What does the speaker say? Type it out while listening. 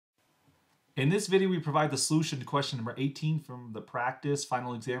In this video, we provide the solution to question number 18 from the practice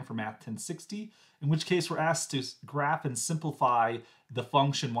final exam for Math 1060, in which case we're asked to graph and simplify the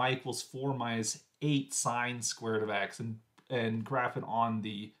function y equals 4 minus 8 sine squared of x and graph it on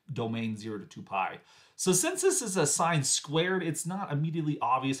the domain 0 to 2 pi. So since this is a sine squared, it's not immediately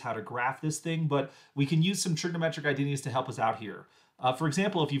obvious how to graph this thing, but we can use some trigonometric identities to help us out here. For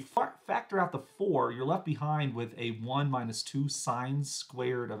example, if you factor out the 4, you're left behind with a 1 minus 2 sine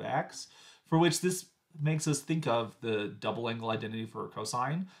squared of x, for which this makes us think of the double angle identity for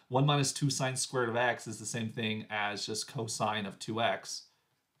cosine. 1 minus 2 sine squared of x is the same thing as just cosine of 2x,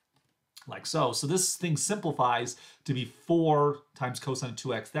 like so. So this thing simplifies to be 4 times cosine of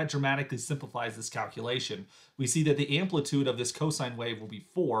 2x. That dramatically simplifies this calculation. We see that the amplitude of this cosine wave will be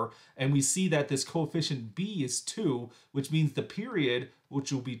 4, and we see that this coefficient b is 2, which means the period,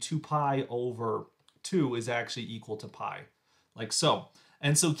 which will be 2 pi over 2, is actually equal to pi, like so.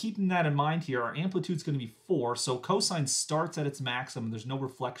 And so keeping that in mind here, our amplitude is going to be 4, so cosine starts at its maximum. There's no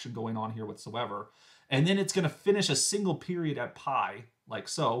reflection going on here whatsoever. And then it's going to finish a single period at pi, like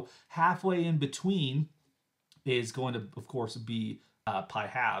so. Halfway in between is going to, of course, be pi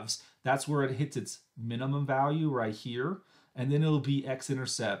halves. That's where it hits its minimum value right here. And then it'll be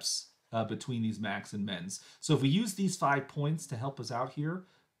x-intercepts between these max and mins. So if we use these 5 points to help us out here,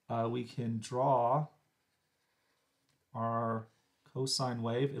 we can draw our cosine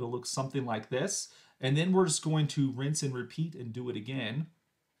wave. It'll look something like this. And then we're just going to rinse and repeat and do it again.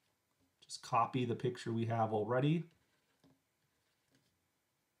 Just copy the picture we have already.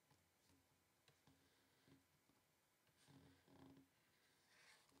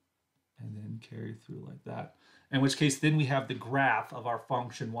 And then carry through like that. In which case, then we have the graph of our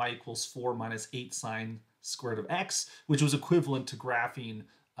function y equals 4 minus 8 sine squared of x, which was equivalent to graphing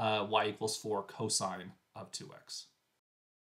y equals 4 cosine of 2x.